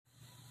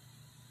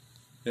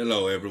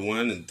Hello,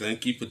 everyone, and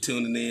thank you for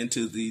tuning in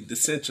to the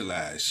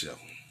Decentralized Show.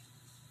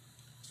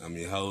 I'm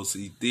your host,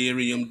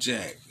 Ethereum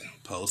Jack,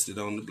 posted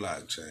on the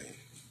blockchain.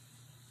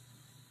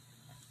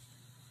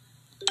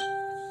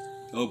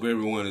 Hope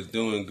everyone is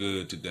doing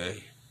good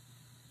today.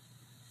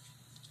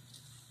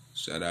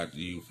 Shout out to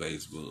you,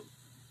 Facebook.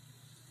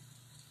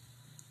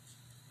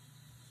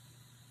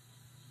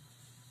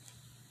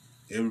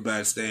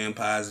 Everybody staying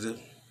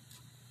positive,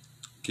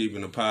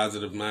 keeping a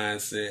positive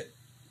mindset,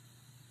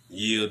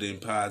 yielding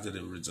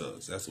positive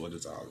results. That's what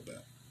it's all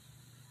about.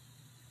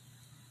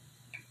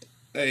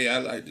 Hey,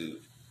 I'd like to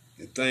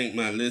thank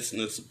my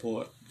listener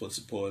support for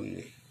supporting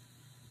me,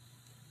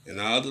 and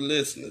all the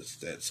listeners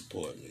that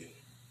support me.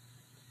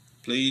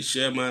 Please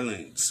share my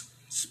links.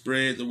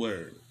 Spread the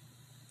word.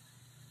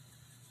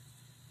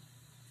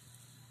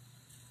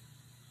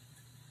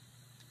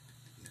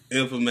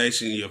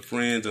 Information your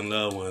friends and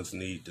loved ones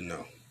need to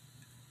know.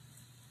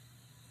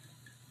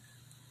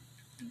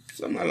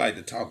 Something I like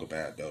to talk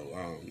about, though.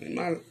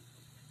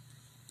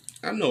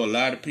 I know a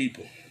lot of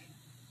people.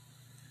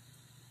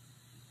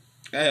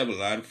 I have a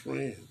lot of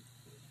friends.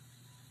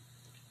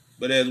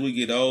 But as we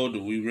get older,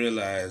 we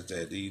realize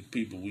that these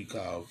people we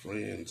call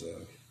friends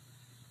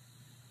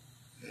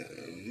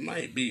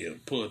might be a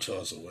poor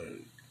choice of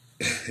words.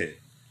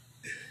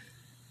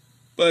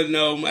 But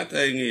no, my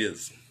thing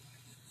is,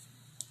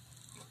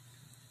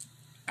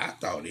 I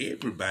thought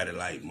everybody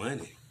liked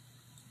money.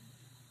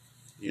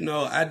 You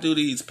know, I do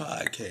these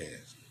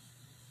podcasts,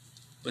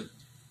 but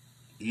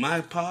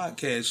my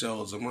podcast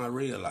shows are my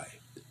real life.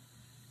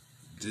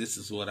 This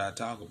is what I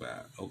talk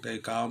about. Okay,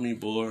 call me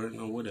boring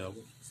or whatever.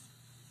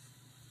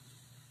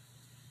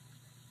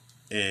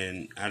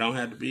 And I don't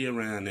have to be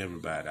around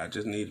everybody. I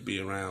just need to be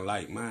around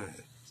like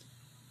minds.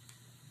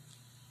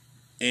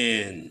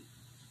 And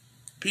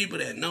people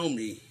that know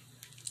me,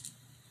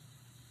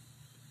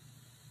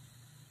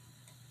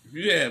 if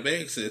you have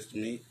access to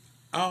me,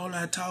 all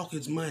I talk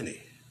is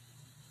money.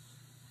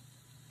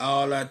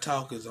 All I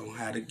talk is on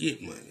how to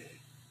get money.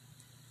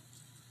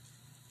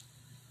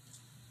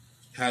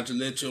 How to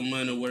let your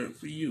money work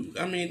for you.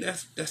 I mean,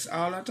 that's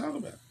all I talk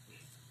about.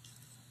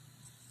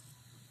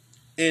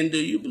 And do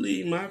you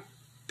believe my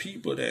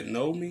people that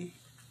know me,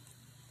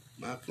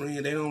 my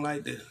friends, they don't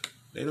like this.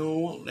 They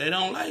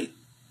don't like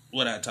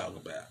what I talk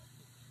about.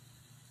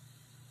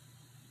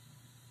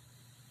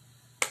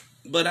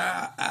 But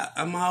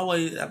I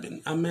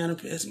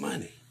manifest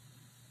money.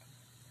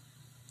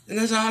 And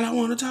that's all I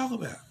want to talk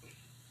about.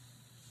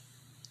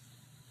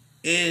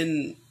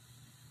 And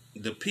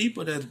the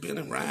people that's been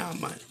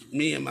around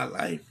me in my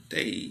life,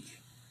 they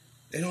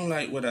don't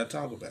like what I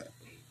talk about.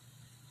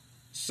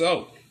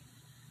 So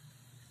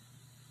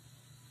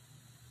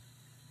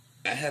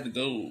I had to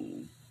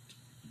go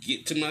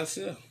get to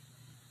myself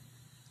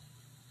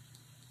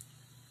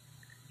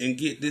and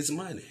get this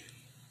money.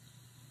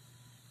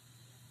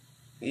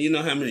 And you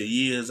know how many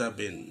years I've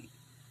been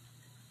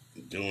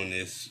doing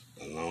this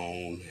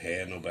alone,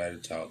 had nobody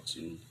to talk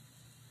to.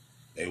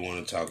 They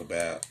want to talk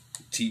about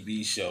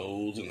TV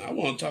shows, and I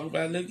want to talk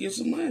about let's get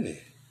some money.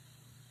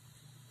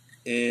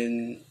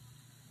 And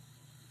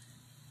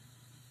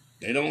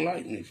they don't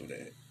like me for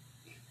that.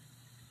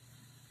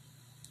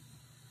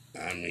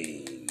 I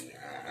mean,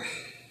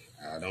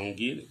 I don't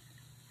get it.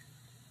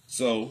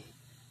 So,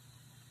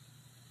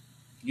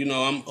 you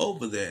know, I'm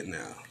over that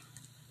now.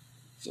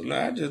 So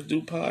now I just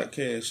do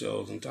podcast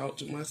shows and talk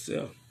to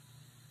myself.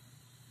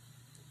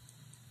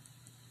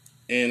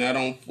 And I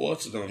don't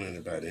force it on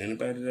anybody.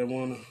 Anybody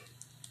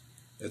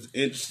that's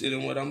interested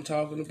in what I'm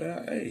talking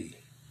about, hey,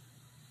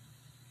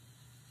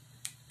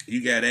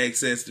 you got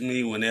access to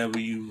me whenever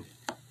you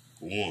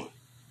want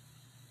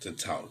to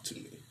talk to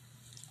me.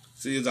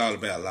 See, it's all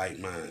about like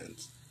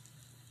minds.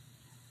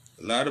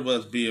 A lot of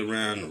us be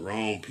around the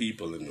wrong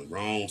people and the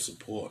wrong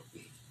support.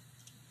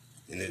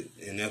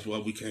 And that's why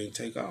we can't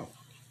take off.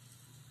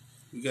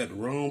 We got the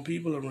wrong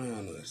people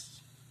around us.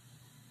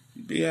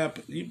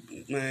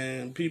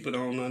 Man, people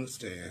don't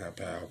understand how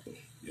powerful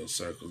your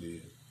circle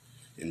is.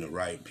 And the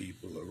right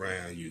people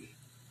around you.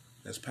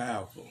 That's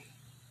powerful.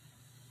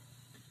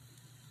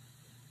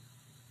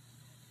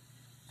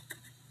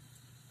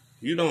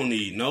 You don't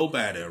need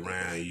nobody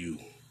around you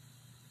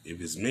if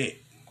it's meant.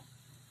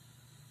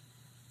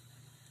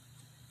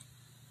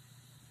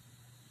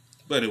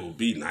 But it would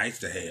be nice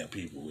to have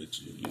people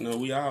with you. You know,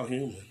 we all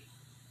human.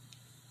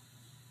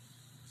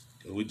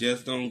 We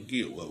just don't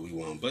get what we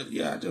want. But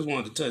yeah, I just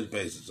wanted to touch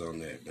bases on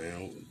that,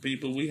 man.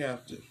 People, we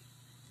have to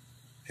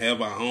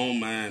have our own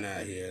mind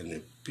out here. And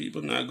if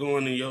people not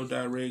going in your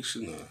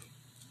direction or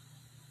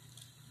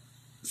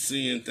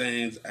seeing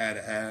things eye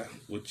to eye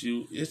with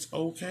you, it's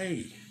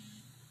okay.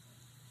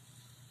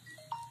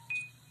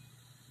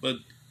 But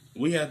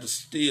we have to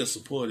still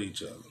support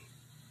each other.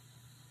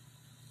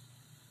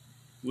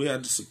 We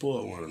have to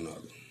support one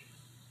another.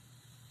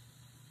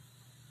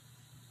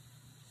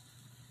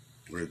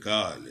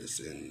 Regardless.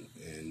 And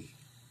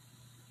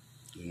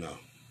you know,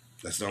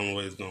 that's the only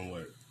way it's going to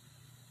work.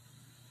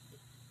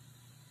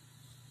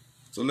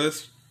 So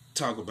let's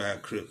talk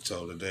about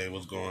crypto today.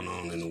 What's going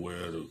on in the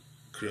world of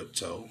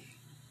crypto?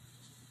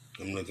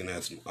 I'm looking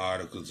at some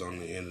articles on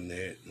the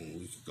internet, and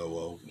we could go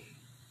over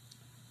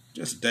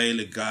just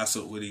daily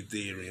gossip with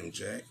Ethereum,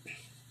 Jack.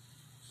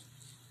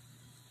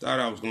 Thought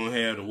I was going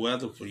to have the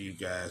weather for you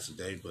guys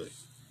today, but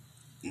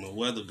my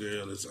weather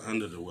girl is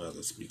under the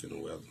weather, speaking of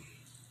weather.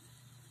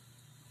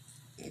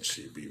 And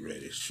she'll be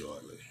ready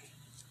shortly.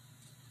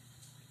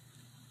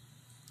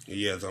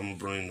 Yes, I'm going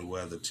to bring the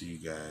weather to you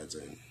guys,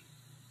 and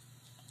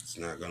it's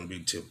not going to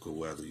be typical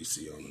weather you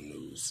see on the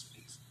news.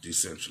 It's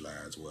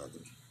decentralized weather.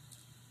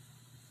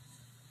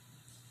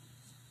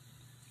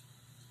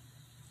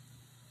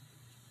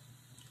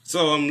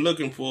 So I'm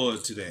looking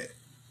forward to that.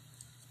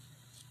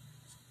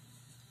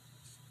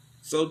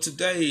 So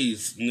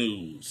today's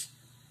news,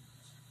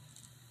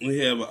 we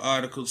have an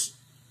article,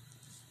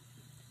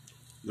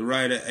 the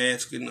writer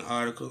asking the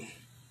article,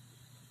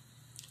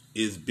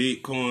 is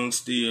Bitcoin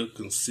still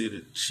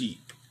considered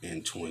cheap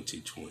in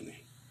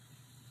 2020?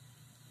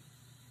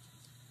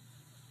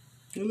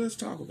 Well, let's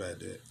talk about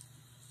that.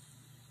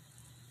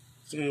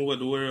 Seeing what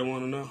the world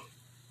want to know.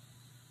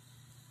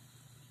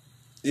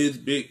 Is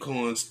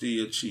Bitcoin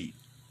still cheap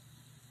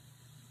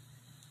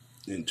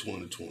in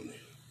 2020?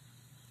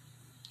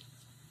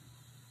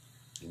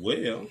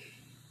 Well,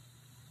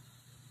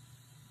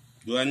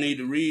 do I need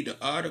to read the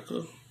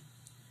article,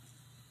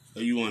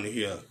 or you want to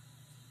hear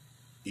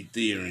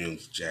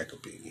Ethereum's Jack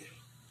opinion?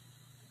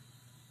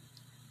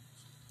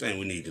 I think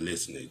we need to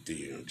listen to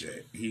Ethereum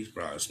Jack. He's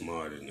probably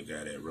smarter than the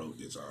guy that wrote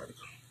this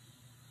article.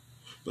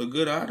 But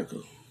good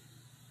article,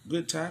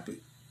 good topic.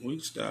 We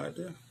can start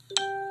there.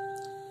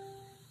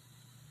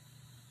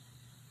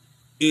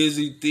 Is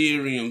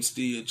Ethereum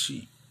still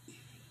cheap?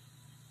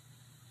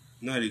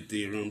 Not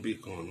Ethereum,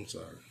 Bitcoin, I'm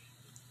sorry.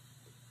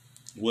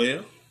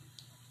 Well,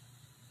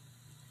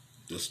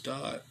 to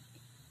start,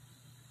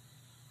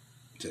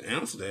 to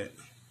answer that,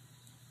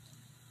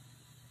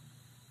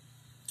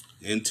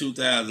 in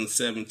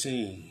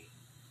 2017,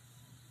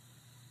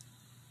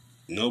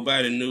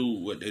 nobody knew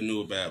what they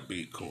knew about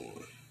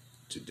Bitcoin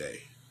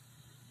today.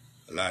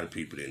 A lot of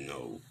people didn't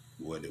know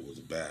what it was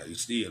about. You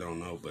still don't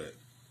know, but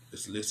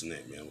just listen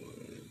at me.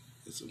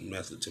 It's a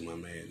method to my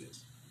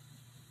madness.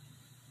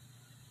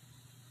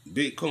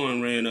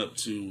 Bitcoin ran up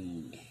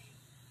to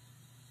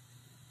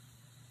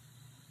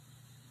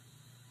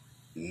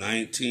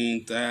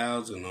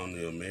 19,000 on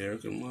the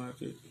American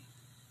market,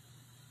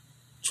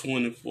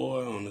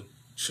 24 on the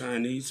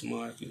Chinese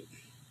market,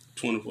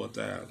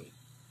 24,000.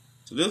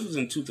 So this was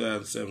in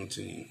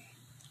 2017.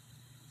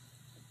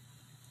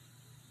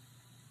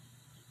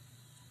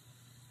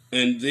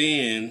 And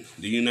then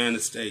the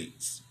United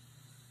States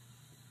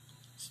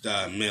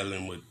started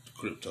meddling with the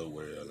crypto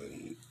world,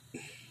 and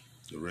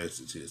the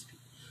rest is history.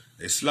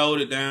 They slowed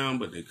it down,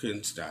 but they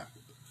couldn't stop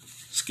it.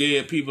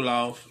 Scared people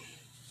off,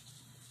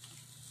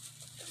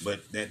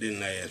 but that didn't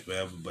last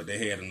forever. But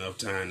they had enough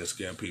time to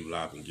scare people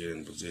off and get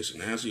in position.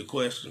 To answer your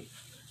question,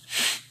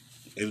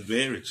 it's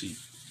very cheap.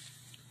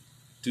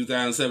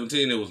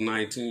 2017, it was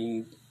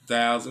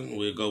 19,000.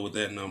 We'll go with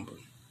that number.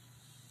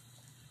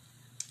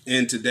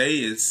 And today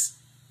it's,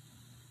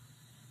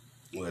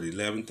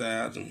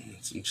 11,000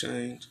 some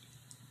change.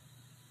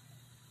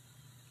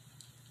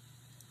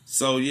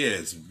 So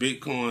yes,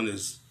 Bitcoin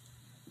is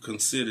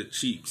considered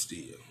cheap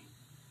still.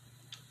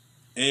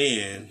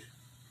 And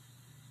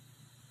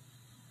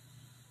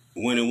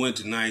when it went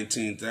to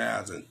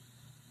 19,000,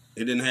 it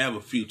didn't have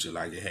a future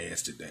like it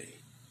has today.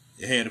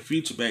 It had a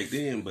future back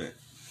then, but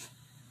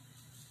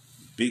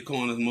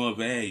Bitcoin is more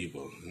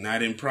valuable,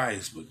 not in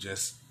price, but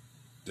just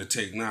the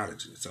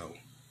technology. So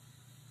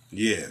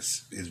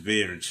yes, it's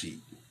very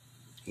cheap.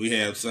 We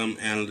have some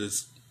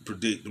analysts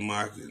predict the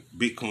market,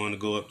 Bitcoin to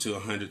go up to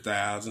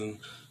 100,000,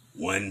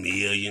 1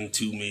 million,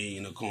 2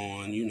 million a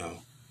coin, you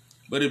know.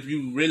 But if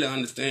you really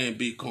understand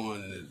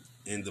Bitcoin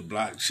and the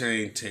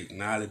blockchain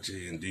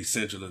technology and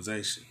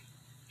decentralization,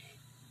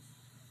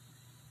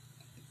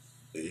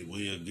 it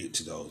will get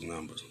to those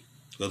numbers.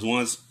 Because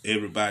once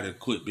everybody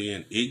quit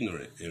being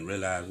ignorant and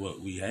realize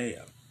what we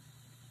have,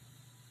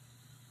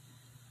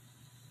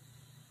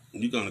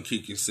 you're going to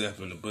kick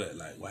yourself in the butt.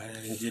 Like, why did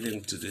I didn't get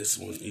into this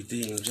when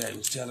Ethereum Jack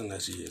was telling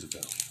us years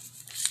ago?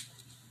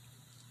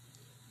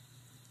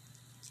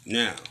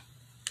 Now,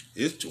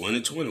 it's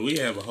 2020. We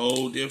have a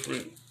whole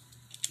different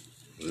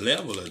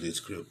level of this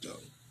crypto.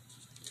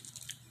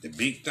 The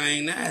big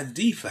thing now is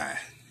DeFi.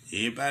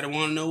 Everybody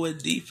want to know what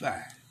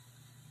DeFi.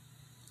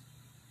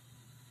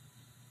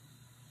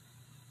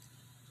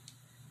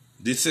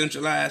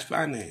 Decentralized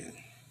finance.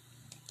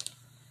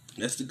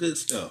 That's the good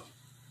stuff.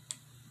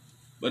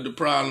 But the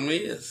problem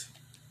is,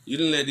 you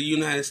didn't let the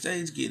United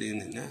States get in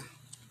it now.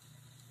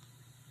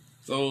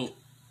 So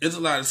there's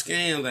a lot of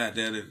scams out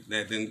there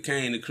that then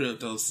came to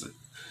crypto. See,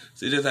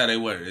 that's how they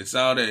work. It's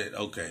all that,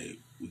 okay,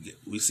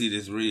 we see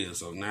this real,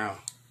 so now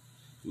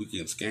we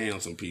can scam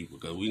some people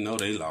because we know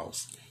they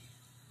lost.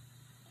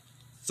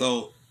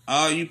 So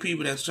all you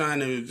people that's trying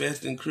to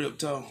invest in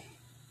crypto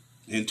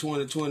in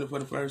 2020 for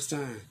the first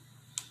time,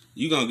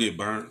 you're going to get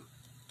burnt.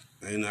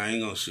 And I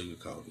ain't going to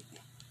sugarcoat it.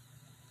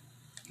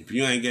 If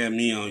you ain't got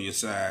me on your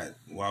side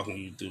walking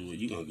you through it,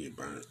 you're going to get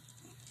burnt.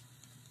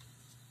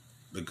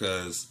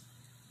 because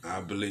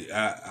I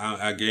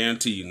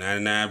guarantee you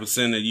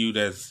 99% of you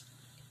that's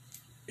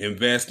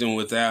investing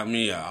without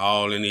me are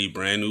all in these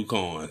brand new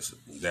coins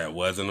that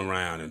wasn't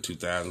around in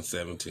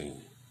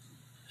 2017.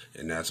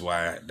 And that's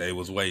why they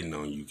was waiting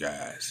on you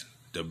guys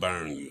to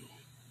burn you.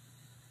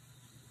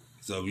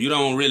 So if you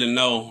don't really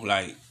know,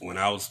 like when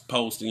I was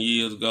posting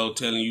years ago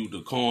telling you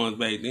the coins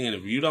back then,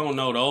 if you don't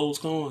know those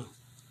coins,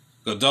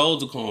 because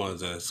those are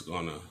coins that's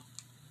going to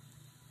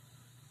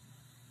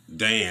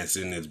dance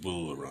in this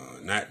bull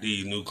run, not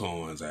these new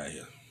coins out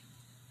here.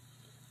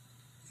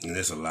 And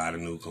there's a lot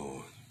of new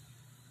coins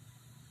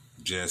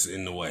just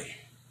in the way.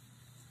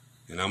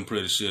 And I'm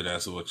pretty sure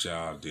that's what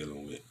y'all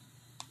dealing with.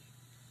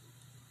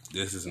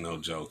 This is no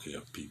joke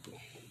here, people.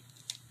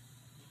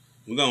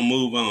 We're going to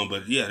move on.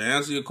 But yeah, to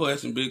answer your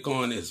question,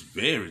 Bitcoin is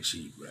very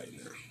cheap right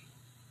now.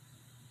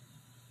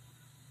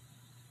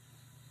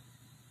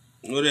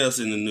 What else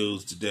in the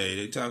news today?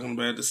 They talking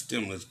about the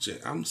stimulus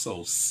check. I'm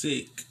so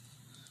sick.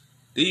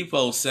 These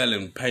folks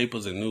selling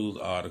papers and news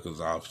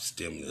articles off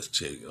stimulus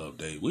check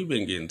update. We've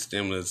been getting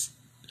stimulus.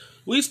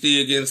 We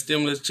still getting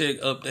stimulus check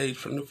updates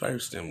from the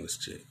first stimulus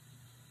check.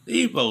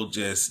 These folks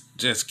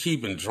just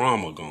keeping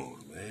drama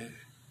going, man.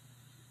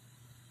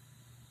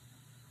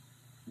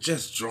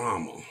 Just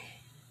drama.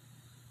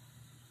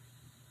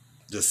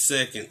 The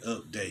second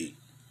update.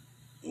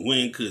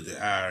 When could the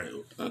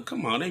IRS?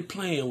 Come on, they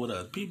playing with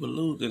us. People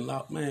losing,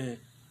 man.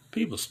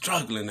 People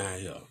struggling out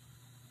here.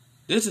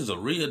 This is a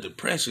real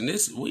depression.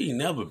 We ain't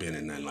never been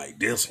in nothing like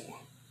this one.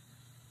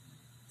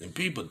 And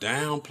people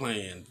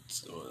downplaying.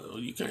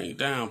 You can't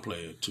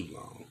downplay it too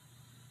long.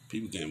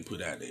 People getting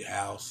put out of their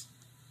house.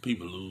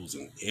 People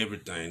losing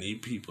everything. These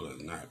people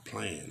are not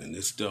playing. And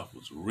this stuff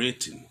was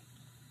written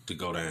to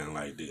go down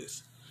like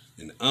this.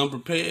 And the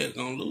unprepared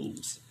gonna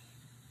lose.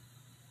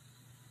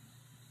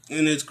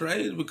 And it's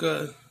crazy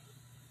because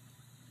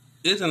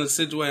it's in a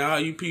situation, all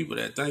you people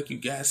that think you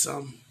got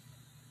something.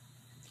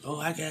 Oh,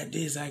 I got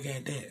this, I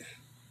got that.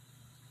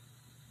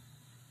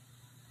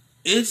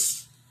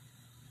 It's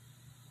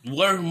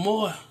worth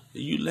more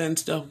than you letting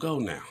stuff go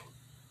now.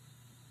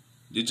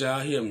 Did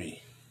y'all hear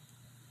me?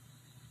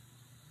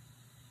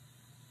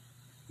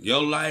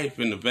 Your life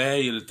and the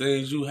value of the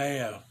things you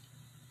have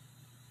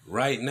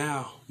right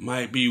now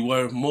might be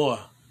worth more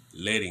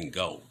letting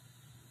go.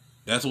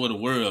 That's where the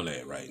world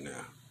at right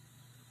now.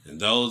 And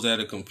those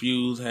that are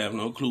confused have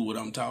no clue what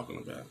I'm talking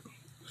about.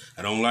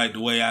 I don't like the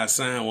way I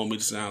sound. Want me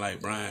to sound like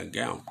Brian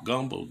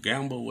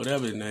Gamble,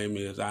 whatever his name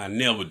is. I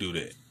never do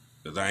that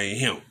because I ain't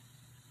him.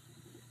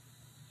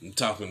 I'm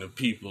talking to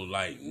people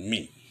like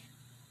me.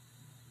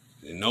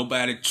 And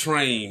nobody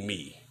trained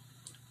me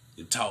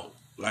to talk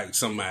like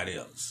somebody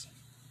else.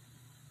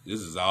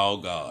 This is all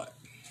God.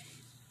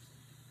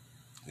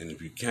 And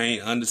if you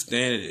can't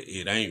understand it,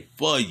 it ain't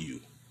for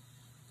you.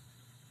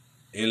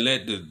 And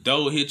let the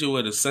door hit you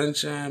where the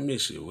sunshine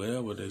miss you.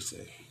 Well, what they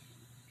say.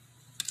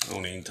 I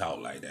don't even talk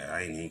like that.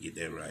 I ain't even get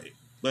that right.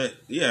 But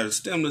yeah, the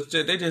stimulus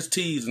check, they just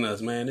teasing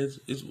us, man.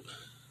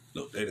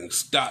 Look, they didn't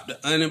stop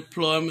the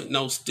unemployment,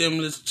 no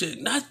stimulus check,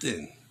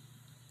 nothing.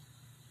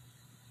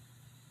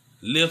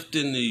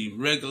 Lifting the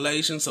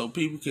regulations so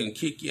people can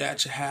kick you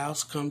out your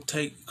house, come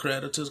take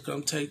creditors,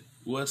 come take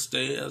what's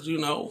theirs, you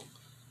know.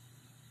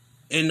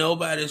 And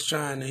nobody's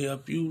trying to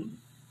help you.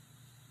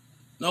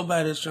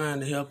 Nobody's trying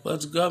to help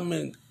us.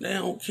 Government, they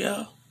don't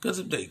care. Because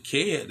if they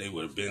cared, they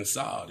would have been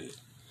solved it.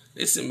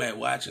 They sit back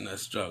watching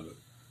us struggle,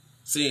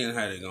 seeing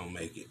how they're going to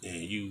make it.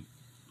 And you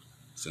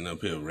sitting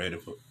up here ready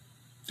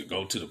to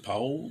go to the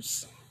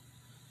polls.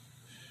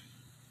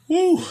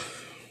 Woo!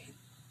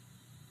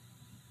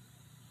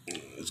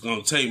 It's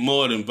going to take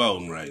more than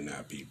voting right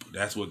now, people.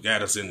 That's what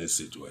got us in this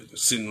situation.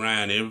 Sitting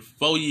around every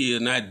 4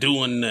 years not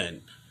doing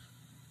nothing.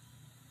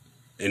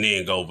 And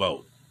then go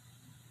vote.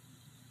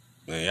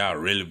 Man, y'all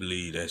really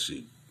believe that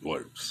shit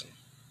works.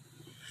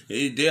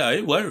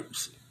 It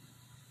works.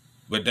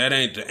 But that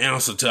ain't the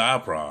answer to our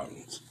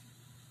problems.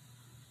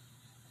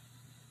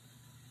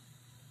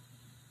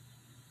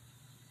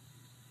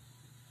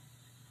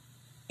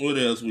 What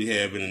else we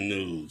have in the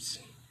news?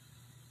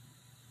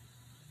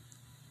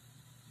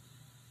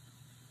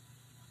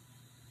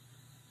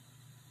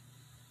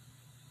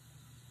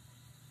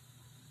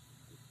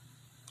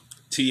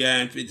 T.I.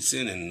 and 50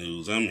 Cent in the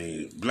news. I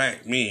mean,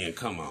 black men,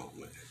 come on,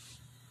 man.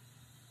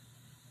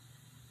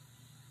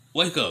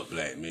 Wake up,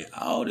 black men.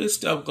 All this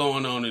stuff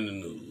going on in the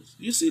news.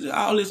 You see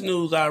all this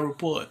news I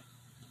report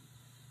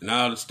and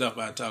all the stuff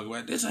I talk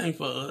about, this ain't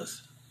for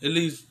us. At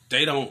least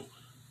they don't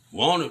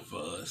want it for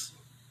us.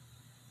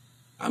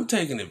 I'm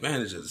taking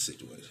advantage of the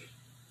situation.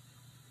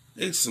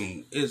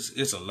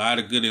 It's a lot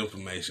of good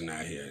information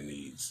out here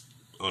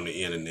on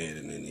the internet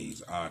and in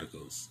these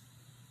articles.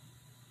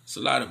 It's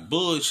a lot of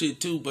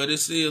bullshit too, but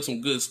it's still some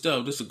good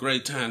stuff. This is a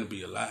great time to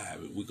be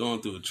alive. We're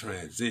going through a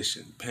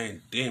transition,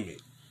 pandemic,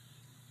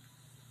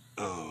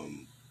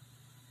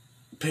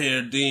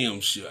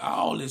 paradigm shift,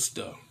 all this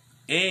stuff.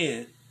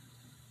 And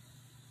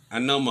I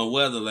know my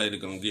weather lady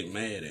gonna get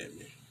mad at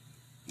me.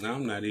 Now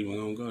I'm not even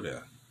gonna go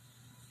there.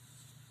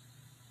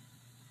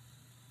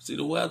 See,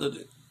 the weather,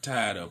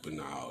 tied up in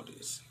all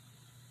this.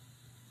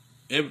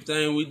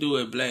 Everything we do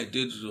at Black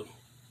Digital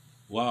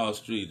Wall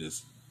Street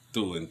is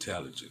through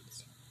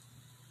intelligence.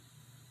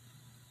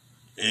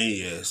 And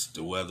yes,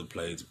 the weather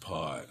plays a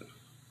part.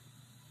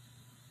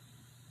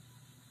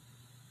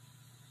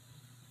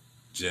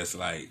 Just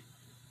like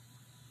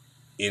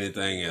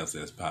anything else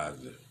that's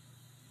positive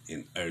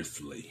and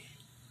earthly.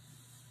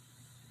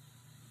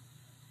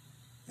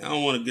 I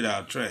don't want to get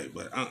off track,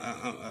 but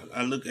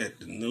I look at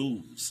the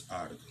news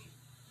article,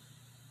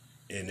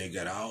 and they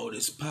got all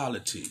this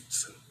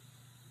politics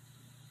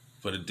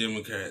for the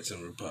Democrats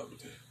and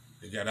Republicans.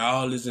 They got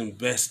all this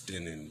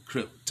investing in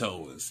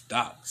crypto and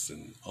stocks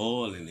and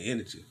oil and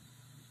energy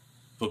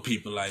for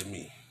people like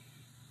me.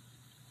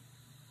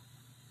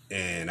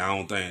 And I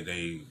don't think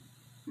they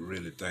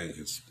really think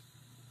it's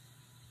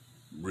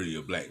really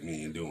a black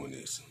man doing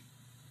this.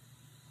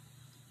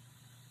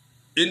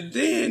 And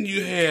then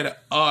you had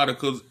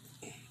articles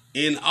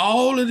in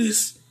all of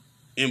this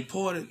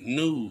important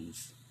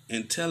news,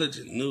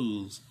 intelligent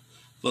news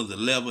for the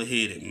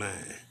level-headed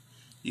mind.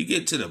 You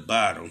get to the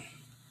bottom.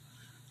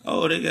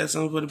 Oh, they got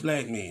something for the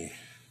black man.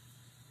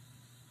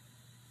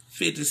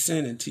 50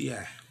 Cent and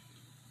T.I.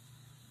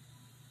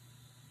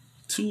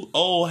 Two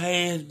old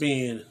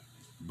has-been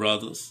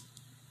brothers.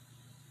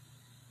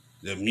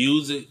 The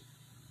music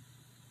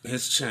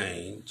has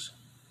changed.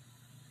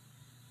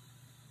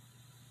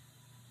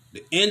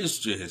 The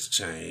industry has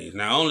changed.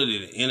 Not only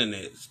did the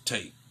internet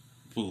take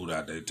food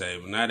out their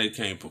table, now they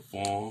can't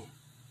perform.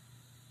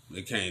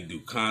 They can't do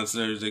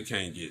concerts. They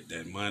can't get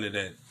that money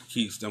that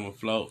keeps them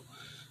afloat.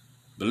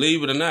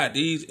 Believe it or not,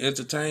 these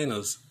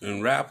entertainers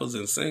and rappers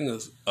and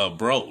singers are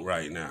broke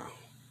right now.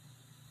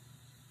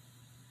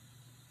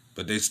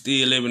 But they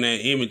still living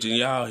that image in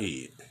y'all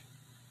head.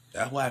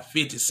 That's why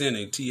 50 Cent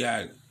and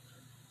T.I.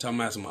 talking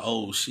about some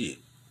old shit.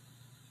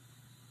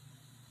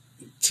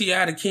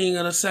 T.I. the king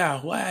of the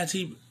South. Why is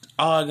he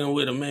arguing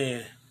with a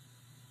man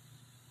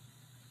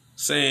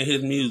saying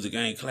his music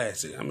ain't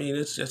classic? I mean,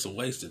 it's just a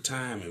waste of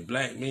time. And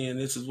black men,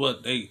 this is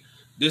what they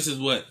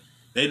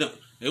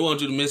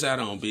want you to miss out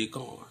on,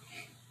 Bitcoin.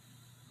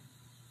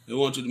 They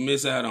want you to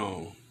miss out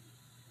on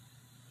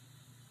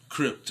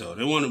crypto.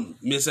 They want to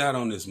miss out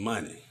on this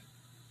money.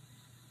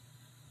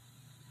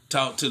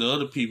 Talk to the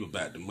other people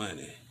about the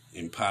money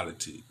in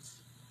politics.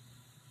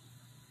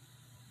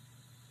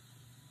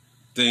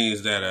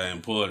 Things that are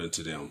important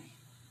to them.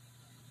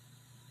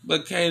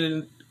 But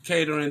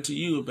catering to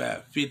you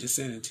about 50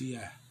 Cent and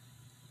T.I.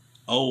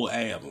 Old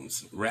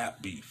albums,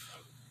 rap beef.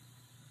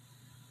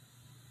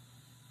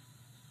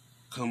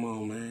 Come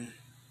on, man.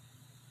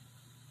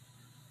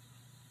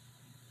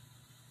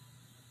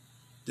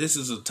 This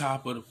is a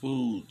top of the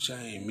food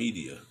chain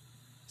media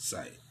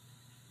site.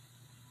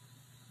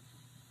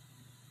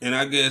 And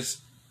I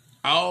guess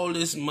all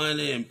this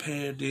money and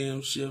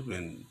paradigm shift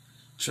and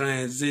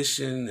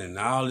transition and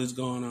all this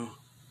going on,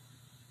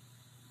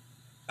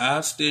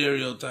 our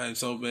stereotype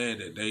so bad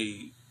that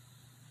they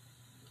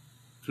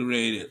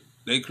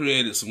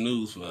created some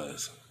news for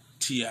us.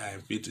 T.I.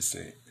 and 50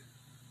 Cent.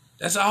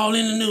 That's all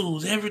in the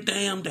news every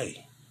damn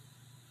day.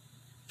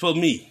 For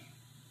me.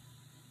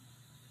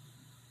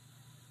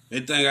 They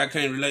think I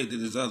can't relate to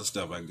this other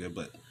stuff I get,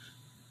 but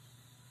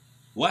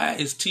why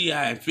is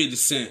T.I. and 50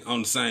 Cent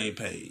on the same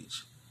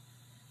page?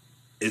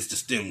 It's the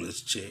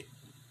stimulus check.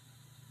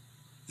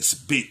 It's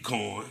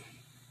Bitcoin.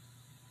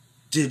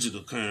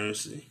 Digital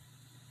currency.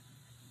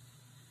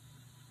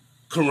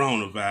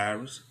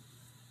 Coronavirus.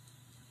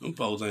 Them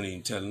folks ain't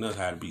even telling us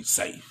how to be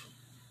safe.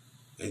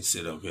 They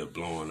sit up here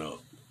blowing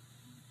up.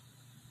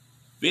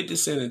 50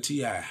 Cent and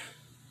T.I.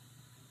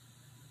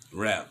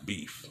 rap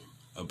beef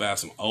about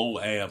some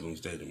old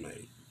albums that they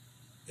made.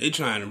 They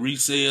trying to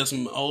resell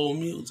some old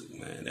music,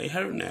 man. They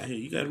hurting out here.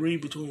 You got to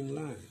read between the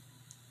lines.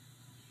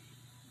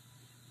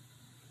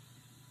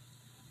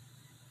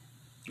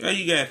 Now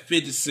you got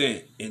 50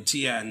 Cent and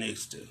T.I.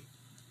 next to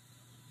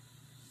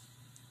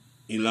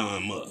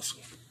Elon Musk.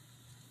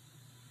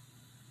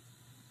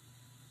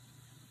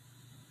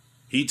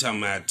 He talking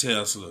about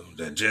Tesla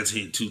that just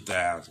hit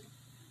 2,000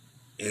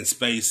 and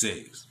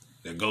SpaceX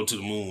that go to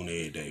the moon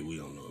every day we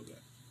don't know about.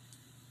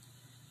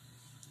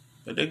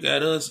 But they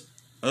got us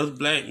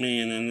black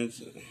men in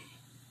this.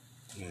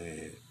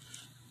 Man,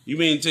 you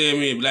mean to tell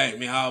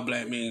me all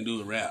black men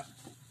do is rap?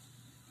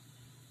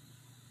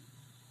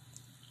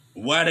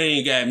 Why they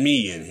ain't got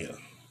me in here?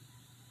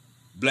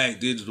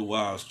 Black Digital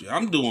Wall Street.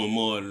 I'm doing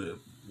more of it,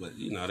 but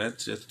you know,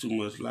 that's just too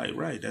much like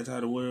right. That's how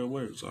the world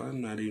works. So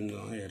I'm not even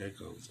gonna have that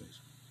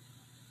conversation.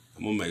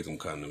 I'm gonna make them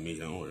come to me.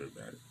 Don't worry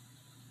about it.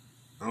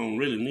 I don't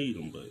really need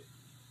them, but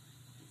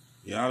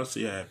y'all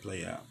see how it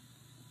play out.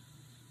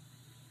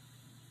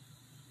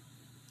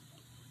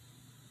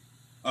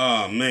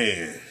 Oh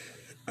man,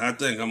 I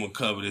think I'm gonna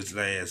cover this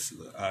last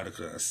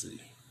article I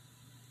see.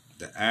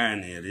 The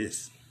irony of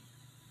this: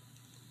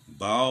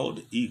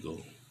 bald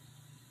eagle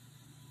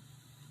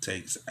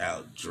takes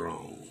out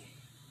drone.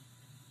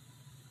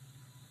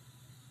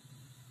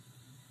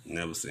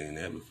 Never seen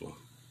that before.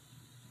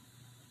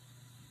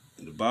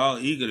 The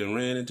bald eagle then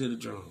ran into the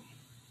drone.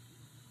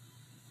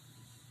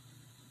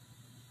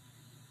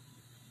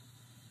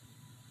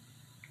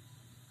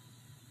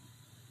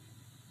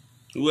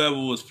 Whoever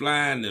was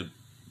flying the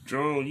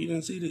drone, you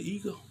didn't see the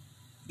eagle?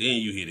 Then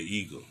you hear the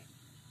eagle.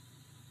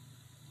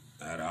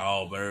 Out of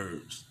all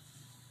birds,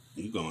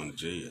 you going to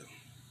jail.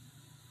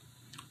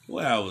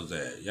 Where I was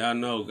at, y'all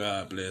know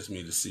God blessed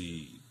me to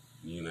see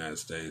the United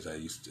States. I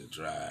used to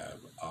drive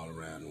all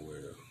around the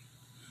world.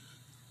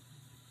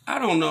 I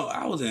don't know.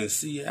 I was in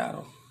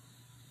Seattle.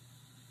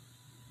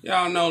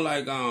 Y'all know,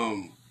 like,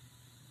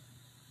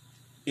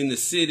 in the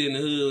city, in the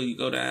hood, you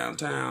go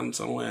downtown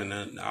somewhere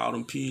and all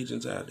them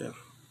pigeons out there.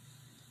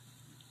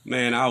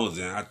 Man, I was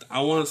in,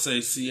 I want to say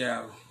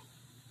Seattle.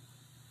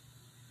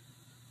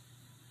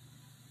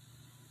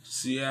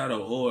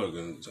 Seattle,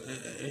 Oregon.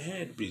 It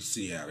had to be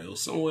Seattle. It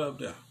was somewhere up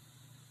there.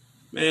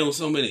 Man, there was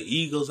so many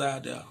eagles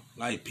out there,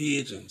 like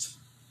pigeons.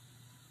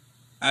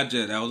 That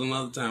was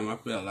another time I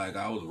felt like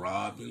I was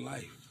robbed in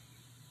life.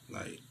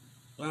 Like,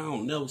 well, I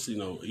don't never see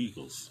no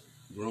eagles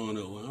growing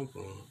up where I'm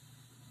from.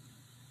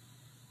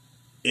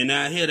 And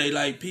out here they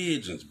like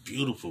pigeons,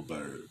 beautiful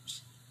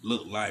birds,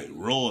 look like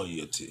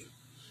royalty.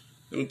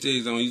 Let me tell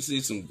you something, you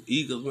see some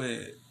eagles,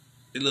 man,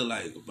 they look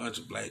like a bunch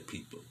of black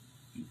people.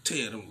 You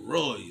tell them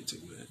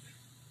royalty, man.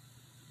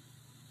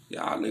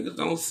 Y'all niggas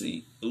don't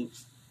see,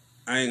 oops,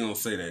 I ain't gonna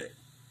say that.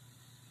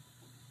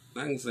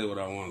 I can say what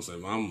I want to say,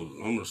 but I'm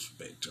gonna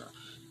respect y'all.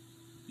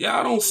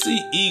 Y'all don't see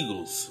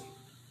eagles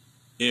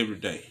every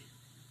day.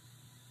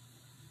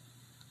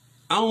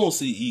 I don't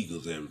see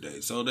eagles every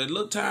day. So that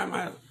little time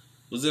I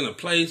was in a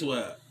place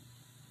where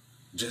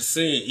just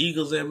seeing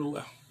eagles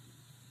everywhere.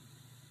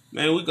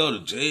 Man, we go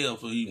to jail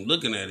for even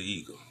looking at an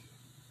eagle.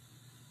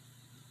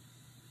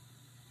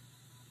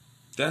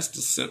 That's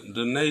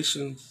the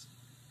nation's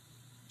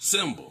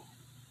symbol.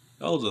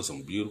 Those are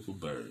some beautiful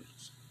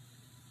birds.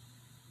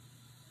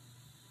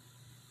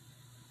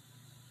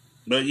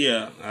 But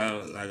yeah,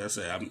 like I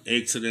said, I'm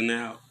exiting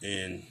out,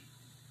 and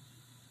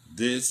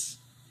this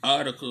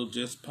article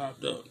just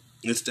popped up.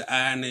 It's the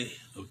irony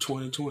of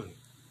 2020.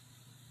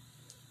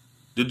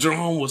 The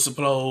drone was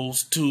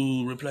supposed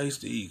to replace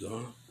the eagle,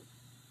 huh?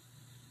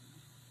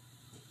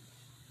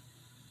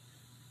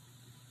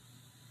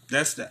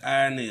 That's the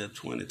irony of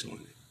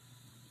 2020.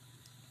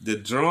 The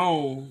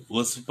drone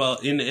was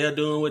supposed in the air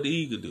doing what the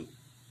eagle do,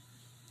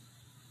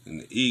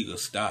 and the eagle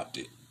stopped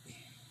it.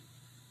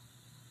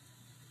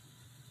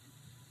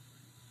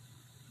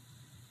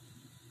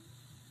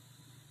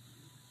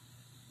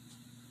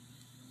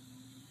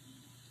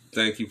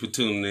 Thank you for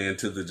tuning in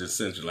to the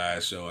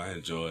Decentralized Show. I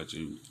enjoyed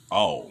you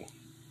all.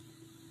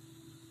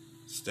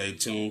 Stay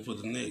tuned for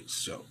the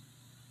next show.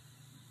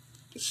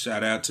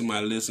 Shout out to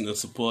my listener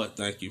support.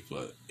 Thank you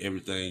for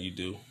everything you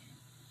do.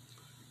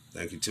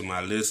 Thank you to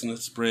my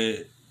listeners.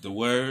 Spread the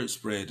word,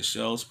 spread the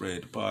show,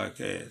 spread the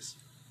podcast.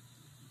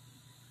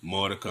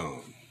 More to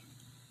come.